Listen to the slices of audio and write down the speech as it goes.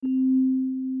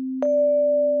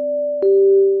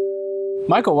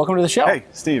Michael, welcome to the show. Hey,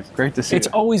 Steve. Great to see you. It's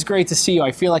always great to see you.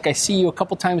 I feel like I see you a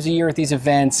couple times a year at these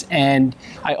events, and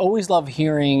I always love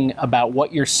hearing about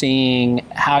what you're seeing,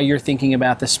 how you're thinking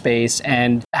about the space,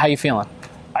 and how you feeling.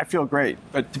 I feel great.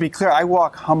 But to be clear, I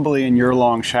walk humbly in your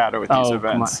long shadow at these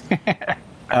events.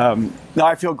 No,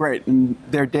 I feel great. And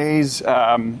there are days,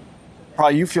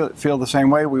 probably you feel the same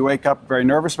way. We wake up very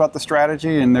nervous about the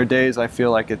strategy, and there are days I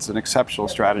feel like it's an exceptional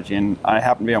strategy. And I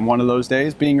happen to be on one of those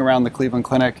days, being around the Cleveland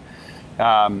Clinic,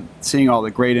 seeing all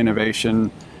the great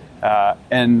innovation,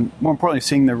 and more importantly,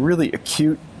 seeing the really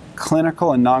acute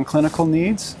clinical and non-clinical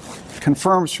needs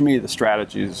confirms for me the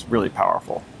strategy is really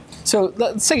powerful. So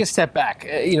let's take a step back.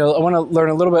 I want to learn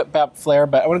a little bit about Flair,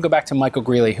 but I want to go back to Michael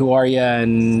Greeley. Who are you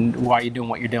and why are you doing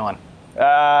what you're doing?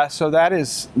 So that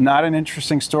is not an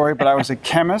interesting story, but I was a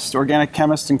chemist, organic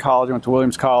chemist in college. I went to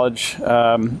Williams College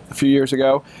a few years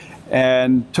ago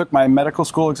and took my medical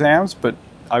school exams, but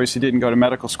obviously didn't go to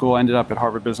medical school. I ended up at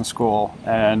Harvard Business School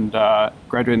and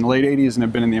graduated in the late 80s and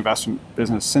have been in the investment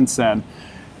business since then.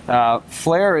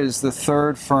 Flair is the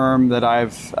third firm that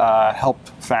I've helped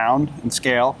found and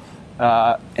scale.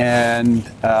 And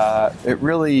it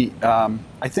really,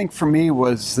 I think for me,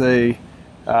 was the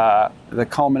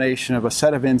culmination of a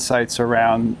set of insights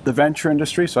around the venture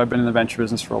industry. So I've been in the venture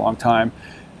business for a long time.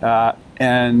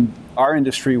 And our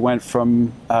industry went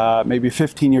from maybe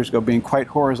 15 years ago being quite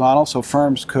horizontal, so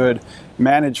firms could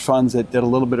manage funds that did a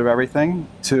little bit of everything,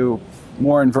 to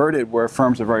more inverted, where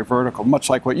firms are very vertical, much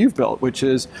like what you've built, which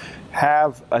is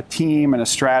have a team and a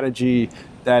strategy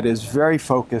that is very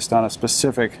focused on a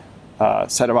specific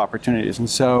set of opportunities. And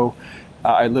so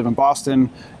I live in Boston,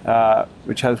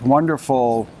 which has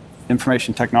wonderful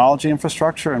information technology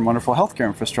infrastructure and wonderful healthcare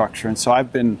infrastructure. And so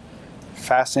I've been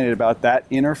fascinated about that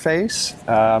interface,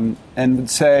 and would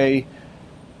say,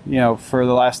 for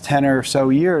the last 10 or so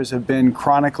years have been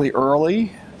chronically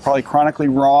early, probably chronically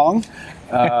wrong.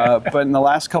 But in the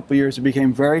last couple of years, it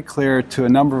became very clear to a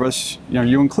number of us,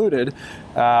 you included,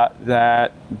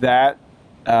 that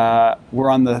we're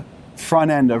on the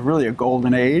front end of really a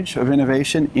golden age of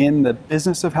innovation in the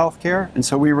business of healthcare. And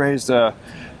so we raised one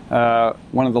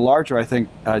of the larger, I think,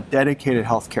 dedicated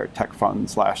healthcare tech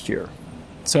funds last year.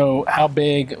 So how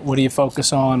big? What do you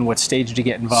focus on? What stage did you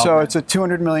get involved in? So it's a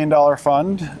 $200 million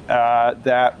fund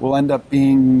that will end up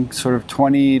being sort of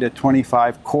 20 to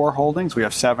 25 core holdings. We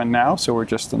have 7 now, so we're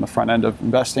just on the front end of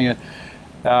investing it.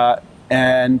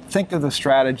 And think of the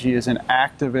strategy as an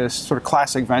activist, sort of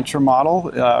classic venture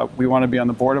model. We want to be on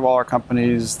the board of all our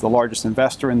companies, the largest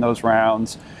investor in those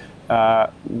rounds.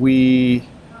 We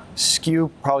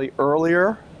skew probably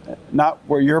earlier, not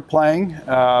where you're playing.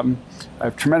 I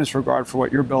have tremendous regard for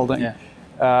what you're building.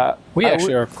 Yeah. We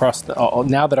actually are across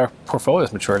now that our portfolio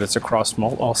is matured, it's across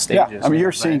all stages. Yeah,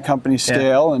 you're seeing companies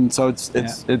scale, and so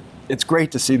it's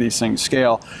great to see these things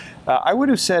scale. I would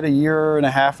have said a year and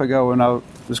a half ago when I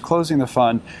was closing the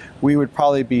fund, we would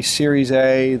probably be Series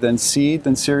A, then Seed,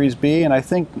 then Series B, and I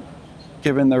think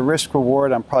given the risk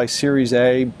reward, I'm probably Series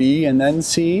A, B, and then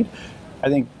Seed. I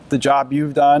think the job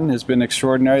you've done has been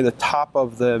extraordinary. The top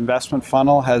of the investment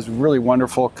funnel has really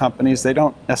wonderful companies. They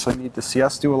don't necessarily need to see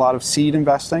us do a lot of seed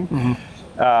investing,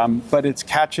 but it's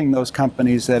catching those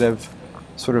companies that have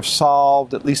sort of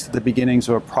solved, at least at the beginnings,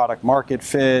 of a product market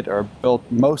fit or built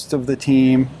most of the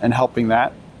team, and helping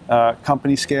that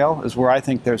company scale is where I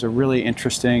think there's a really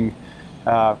interesting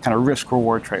kind of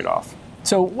risk-reward trade-off.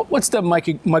 So what's the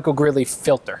Michael Greeley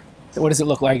filter? What does it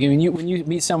look like? when you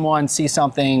meet someone, see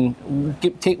something,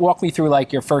 walk me through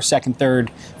like your first, second, third,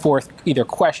 fourth, either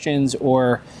questions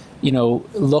or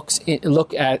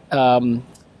look at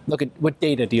what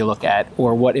data do you look at,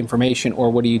 or what information, or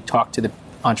what do you talk to the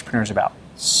entrepreneurs about?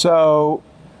 So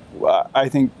I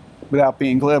think, without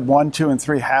being glib, 1, 2, and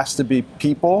 3 has to be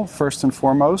people first and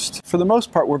foremost. For the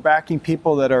most part, we're backing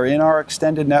people that are in our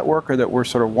extended network or that we're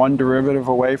sort of one derivative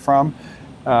away from.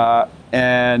 So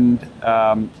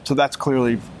that's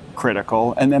clearly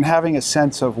critical. And then having a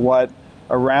sense of what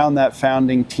around that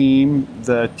founding team,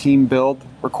 the team build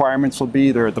requirements will be,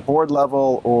 either at the board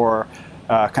level or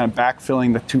kind of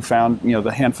backfilling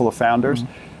the handful of founders.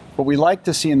 Mm-hmm. What we like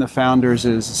to see in the founders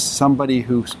is somebody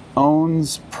who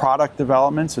owns product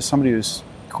development, so somebody who's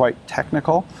quite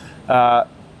technical,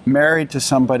 married to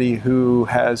somebody who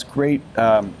has great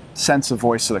sense of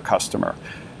voice of the customer.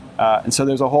 And so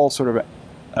there's a whole sort of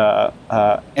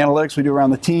analytics we do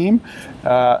around the team.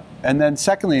 And then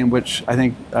secondly, in which I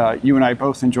think you and I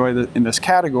both enjoy in this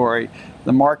category,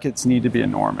 the markets need to be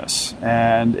enormous.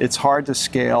 And it's hard to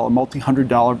scale a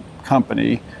multi-$100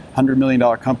 company, $100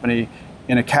 million company,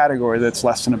 in a category that's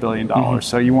less than $1 billion. Mm-hmm.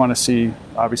 So you want to see,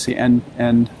 obviously,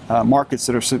 end markets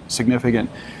that are significant.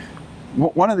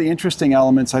 one of the interesting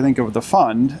elements, I think, of the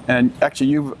fund, and actually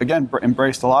you've, again,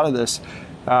 embraced a lot of this,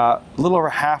 a little over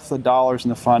half the dollars in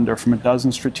the fund are from a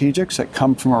dozen strategics that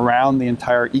come from around the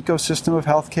entire ecosystem of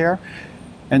healthcare.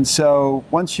 And so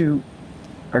once you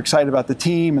are excited about the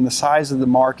team and the size of the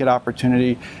market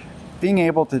opportunity, being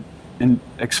able to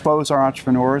expose our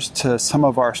entrepreneurs to some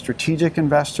of our strategic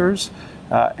investors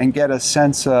and get a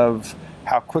sense of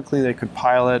how quickly they could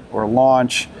pilot or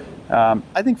launch.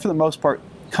 I think for the most part,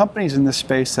 companies in this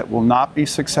space that will not be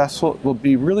successful will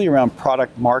be really around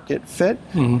product market fit.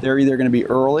 Mm-hmm. They're either going to be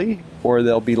early or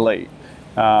they'll be late.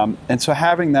 And so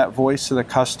having that voice of the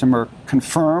customer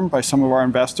confirmed by some of our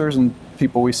investors and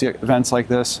people we see at events like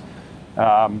this,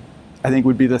 I think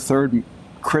would be the third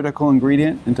critical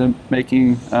ingredient into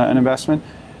making an investment.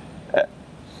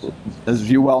 As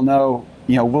you well know,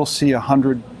 we'll see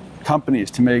 100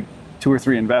 companies to make 2 or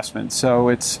 3 investments. So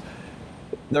it's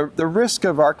the risk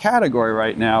of our category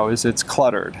right now is it's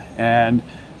cluttered. And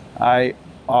I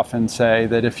often say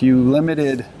that if you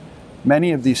limited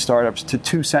many of these startups to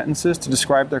 2 sentences to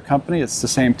describe their company, it's the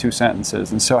same 2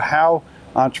 sentences. And so how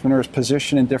entrepreneurs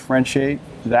position and differentiate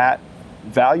that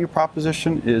value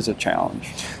proposition is a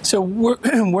challenge. So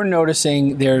we're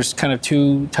noticing there's kind of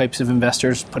 2 types of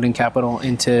investors putting capital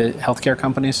into healthcare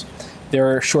companies.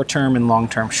 There are short-term and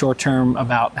long-term. Short-term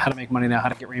about how to make money now, how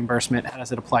to get reimbursement, how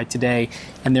does it apply today?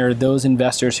 And there are those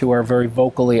investors who are very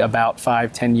vocally about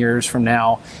 5-10 years from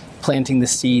now planting the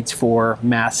seeds for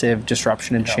massive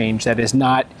disruption and change that is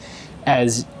not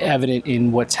as evident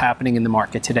in what's happening in the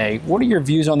market today. What are your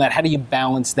views on that? How do you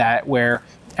balance that where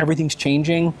everything's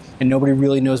changing and nobody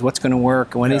really knows what's going to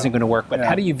work and what isn't going to work? But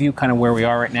how do you view kind of where we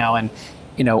are right now? And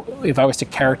if I was to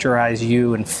characterize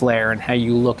you and Flair and how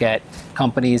you look at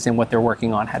companies and what they're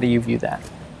working on, how do you view that?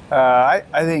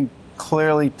 I think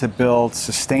clearly to build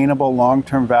sustainable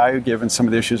long-term value, given some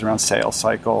of the issues around sales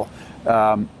cycle,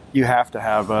 you have to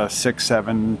have a 6,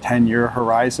 7, 10-year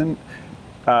horizon,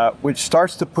 which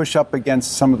starts to push up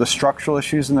against some of the structural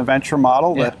issues in the venture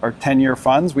model that are 10-year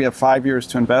funds. We have 5 years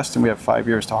to invest and we have 5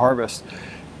 years to harvest.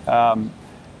 But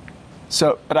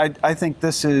I think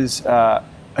this is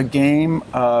a game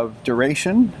of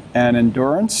duration and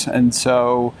endurance. And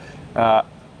so I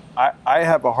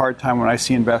have a hard time when I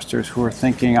see investors who are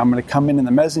thinking, I'm going to come in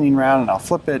the mezzanine round and I'll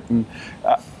flip it. And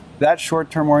that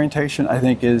short-term orientation, I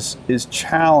think, is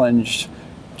challenged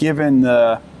given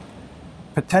the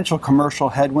potential commercial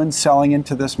headwinds selling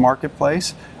into this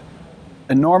marketplace.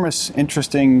 Enormous,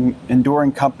 interesting,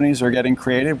 enduring companies are getting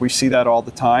created. We see that all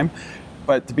the time.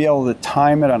 But to be able to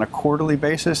time it on a quarterly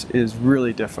basis is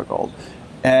really difficult.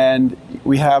 And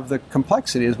we have the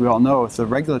complexity, as we all know, with the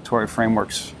regulatory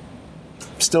frameworks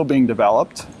still being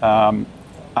developed. And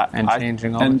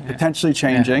changing. Potentially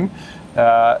changing.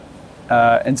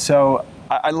 And so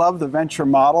I love the venture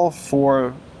model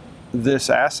for this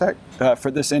asset,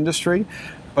 for this industry,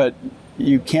 but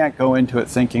you can't go into it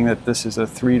thinking that this is a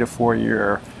 3 to 4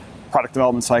 year product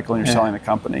development cycle and you're selling the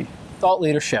company. Thought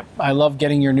leadership. I love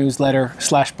getting your newsletter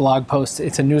 / blog post.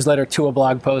 It's a newsletter to a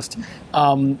blog post.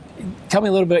 Tell me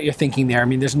a little bit about your thinking there. I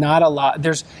mean, there's not a lot.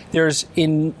 There's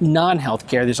in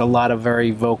non-healthcare, there's a lot of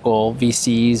very vocal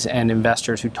VCs and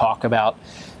investors who talk about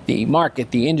the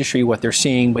market, the industry, what they're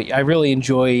seeing. But I really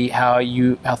enjoy how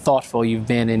thoughtful you've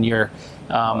been in your.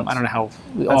 I don't know how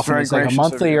often it's like a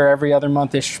monthly or every other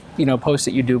month-ish, post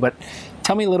that you do, but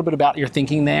tell me a little bit about your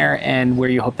thinking there and where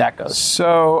you hope that goes.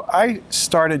 So I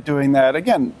started doing that.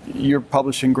 Again, you're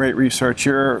publishing great research.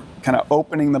 You're kind of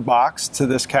opening the box to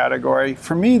this category.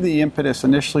 For me, the impetus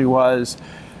initially was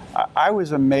I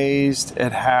was amazed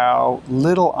at how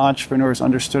little entrepreneurs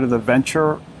understood of the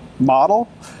venture model.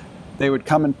 They would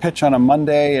come and pitch on a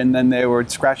Monday, and then they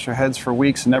would scratch their heads for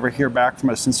weeks and never hear back from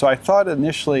us. And so I thought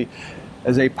initially,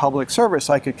 as a public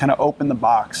service, I could kind of open the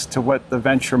box to what the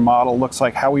venture model looks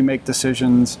like, how we make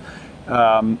decisions,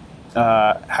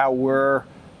 how we're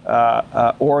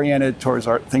oriented towards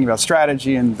our thinking about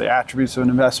strategy and the attributes of an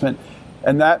investment.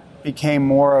 And that became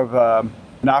more of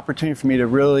an opportunity for me to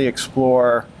really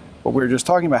explore what we were just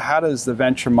talking about. How does the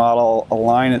venture model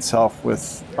align itself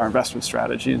with our investment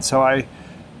strategy? And so I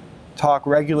talk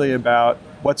regularly about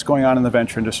what's going on in the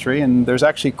venture industry, and there's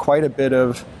actually quite a bit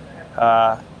of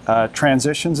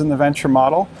transitions in the venture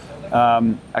model.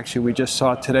 Actually, we just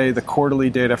saw today the quarterly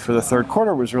data for the third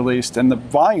quarter was released, and the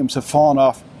volumes have fallen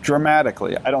off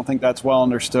dramatically. I don't think that's well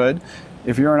understood.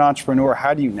 If you're an entrepreneur,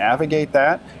 how do you navigate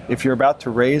that? If you're about to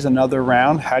raise another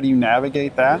round, how do you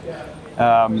navigate that?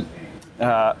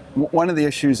 One of the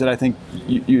issues that I think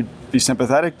you'd be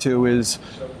sympathetic to is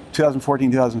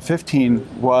 2014,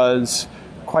 2015 was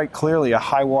quite clearly a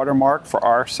high water mark for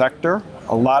our sector.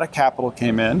 A lot of capital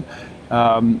came in.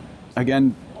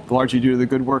 again, largely due to the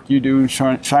good work you do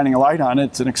shining a light on it.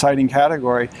 It's an exciting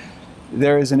category.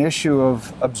 There is an issue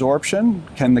of absorption.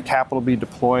 Can the capital be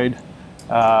deployed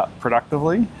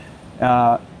productively?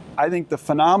 I think the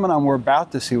phenomenon we're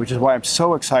about to see, which is why I'm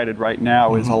so excited right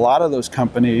now, is a lot of those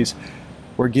companies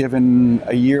were given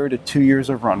a year to 2 years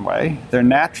of runway. They're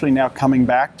naturally now coming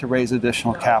back to raise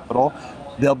additional capital.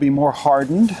 They'll be more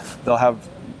hardened. They'll have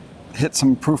hit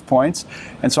some proof points.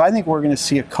 And so I think we're going to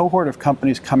see a cohort of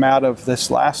companies come out of this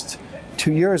last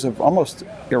 2 years of almost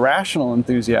irrational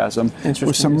enthusiasm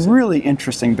with some really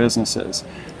interesting businesses.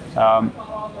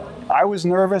 I was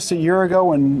nervous a year ago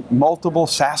when multiple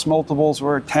SaaS multiples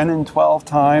were 10 and 12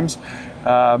 times,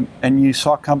 and you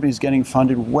saw companies getting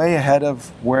funded way ahead of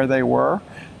where they were.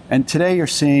 And today you're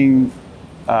seeing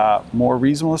more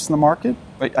reasonableness in the market,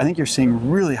 but I think you're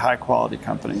seeing really high quality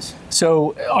companies.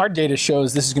 So our data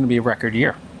shows this is going to be a record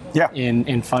year. Yeah.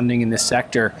 In funding in this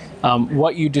sector.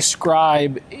 What you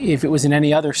describe, if it was in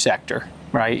any other sector,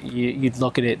 right, you'd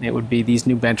look at it and it would be these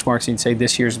new benchmarks and you'd say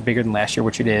this year's bigger than last year,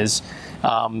 which it is.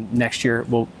 Next year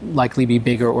will likely be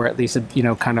bigger, or at least,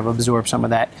 kind of absorb some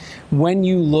of that. When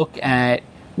you look at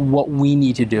what we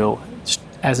need to do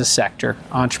as a sector,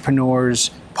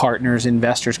 entrepreneurs, partners,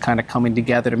 investors kind of coming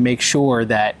together to make sure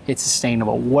that it's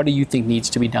sustainable, what do you think needs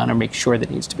to be done or make sure that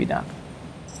needs to be done?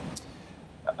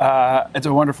 It's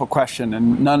a wonderful question,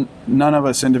 and none of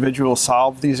us individuals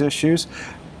solve these issues.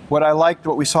 What I liked,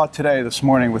 what we saw today, this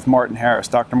morning with Martin Harris,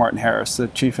 Dr. Martin Harris, the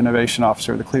Chief Innovation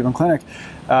Officer of the Cleveland Clinic,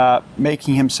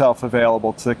 making himself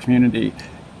available to the community.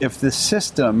 If the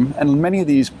system, and many of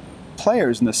these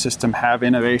players in the system have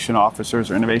innovation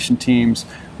officers or innovation teams,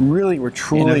 really were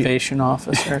truly... Innovation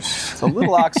officers. It's a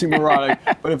little oxymoronic,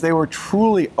 but if they were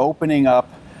truly opening up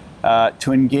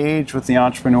to engage with the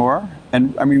entrepreneur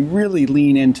and really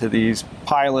lean into these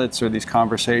pilots or these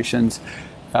conversations,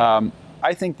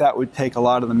 I think that would take a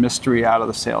lot of the mystery out of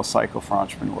the sales cycle for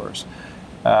entrepreneurs.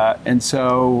 And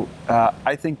so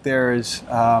I think there's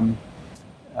a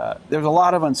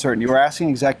lot of uncertainty. We're asking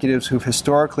executives who've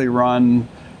historically run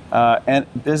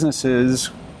businesses,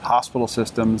 hospital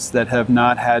systems that have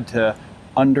not had to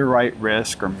underwrite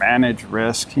risk or manage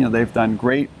risk. They've done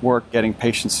great work getting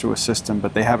patients through a system,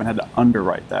 but they haven't had to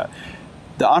underwrite that.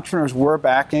 The entrepreneurs we're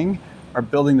backing are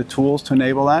building the tools to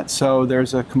enable that. So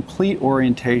there's a complete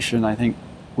orientation, I think,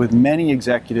 with many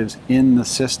executives in the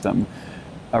system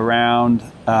around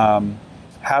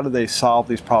how do they solve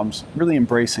these problems, really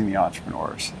embracing the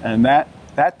entrepreneurs. And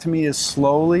that to me is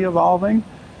slowly evolving.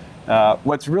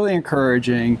 What's really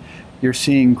encouraging, you're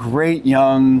seeing great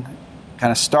young,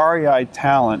 kind of starry-eyed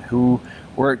talent who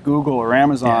were at Google or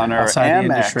Amazon or Amex.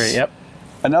 Industry, yep.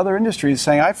 Another industry is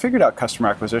saying, I figured out customer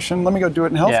acquisition, let me go do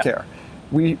it in healthcare.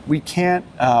 Yeah.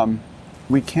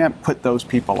 We can't put those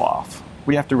people off.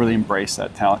 We have to really embrace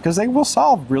that talent because they will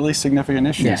solve really significant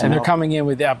issues. Yeah, and they're coming in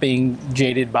without being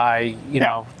jaded by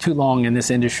too long in this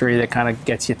industry that kind of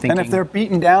gets you thinking. And if they're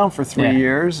beaten down for 3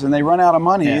 years and they run out of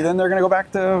money, then they're going to go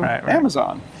back to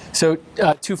Amazon. So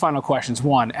 2 final questions.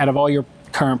 One, out of all your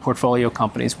current portfolio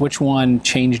companies, which one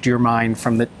changed your mind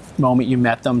from the moment you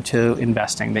met them to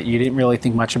investing, that you didn't really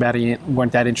think much about it, you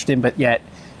weren't that interested in, but yet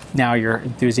now you're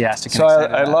enthusiastic and excited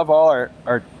about? I love all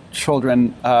our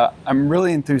children. I'm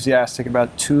really enthusiastic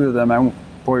about 2 of them. I won't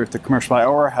bore you with the commercial.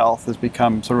 Iora Health has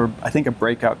become sort of, I think, a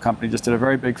breakout company, just did a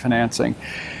very big financing.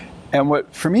 And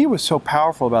what for me was so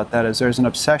powerful about that is there's an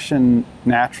obsession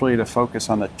naturally to focus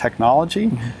on the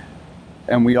technology,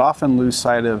 and we often lose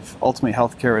sight of ultimately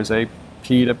healthcare as a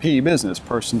P2P business,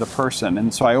 person to person.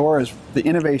 And so Iora, the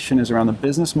innovation is around the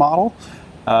business model.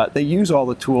 They use all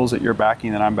the tools that you're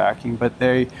backing, that I'm backing, but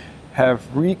they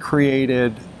have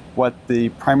recreated what the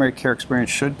primary care experience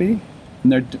should be.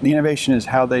 And the innovation is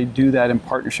how they do that in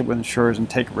partnership with insurers and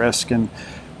take risk. And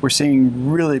we're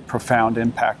seeing really profound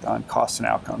impact on costs and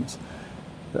outcomes.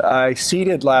 I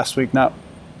seeded last week,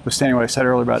 notwithstanding what I said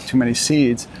earlier about too many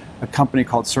seeds, a company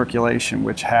called Circulation,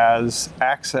 which has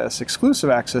exclusive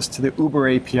access to the Uber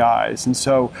APIs. And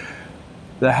so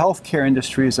the healthcare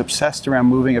industry is obsessed around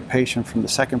moving a patient from the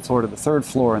 2nd floor to the 3rd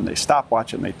floor, and they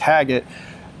stopwatch it and they tag it,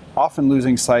 often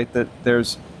losing sight that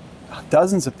there's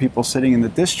dozens of people sitting in the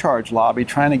discharge lobby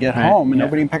trying to get home and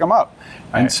nobody can pick them up.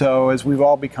 And so as we've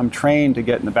all become trained to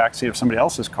get in the backseat of somebody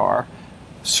else's car,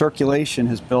 Circulation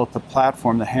has built a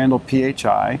platform to handle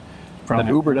PHI that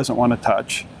Uber doesn't want to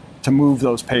touch, to move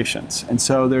those patients. And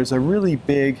so there's a really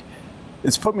big,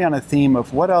 it's put me on a theme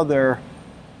of what other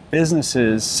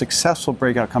businesses, successful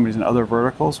breakout companies in other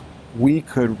verticals, we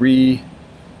could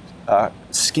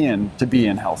skin to be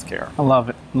in healthcare. I love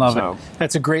it. Love it.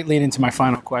 That's a great lead into my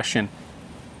final question.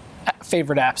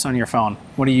 favorite apps on your phone?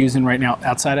 What are you using right now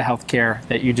outside of healthcare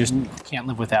that you just can't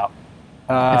live without?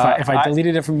 If I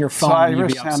deleted it from your phone, so I you'd be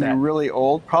risk upset. sounding really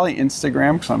old. Probably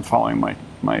Instagram because I'm following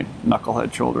my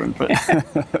knucklehead children.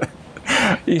 But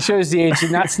He shows the age,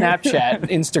 not Snapchat,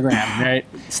 Instagram, right?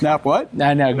 Snap what?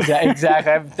 I know,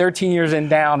 exactly. I'm 13 years in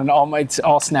down, and all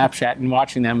Snapchat, and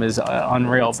watching them is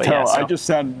unreal. But yeah, I just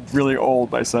sound really old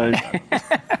by saying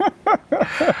that.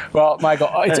 Well, Michael,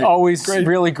 it's always great.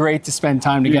 really great to spend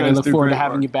time together. guys Look do forward to great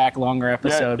having work. you back, longer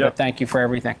episode. Yeah. But thank you for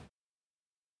everything.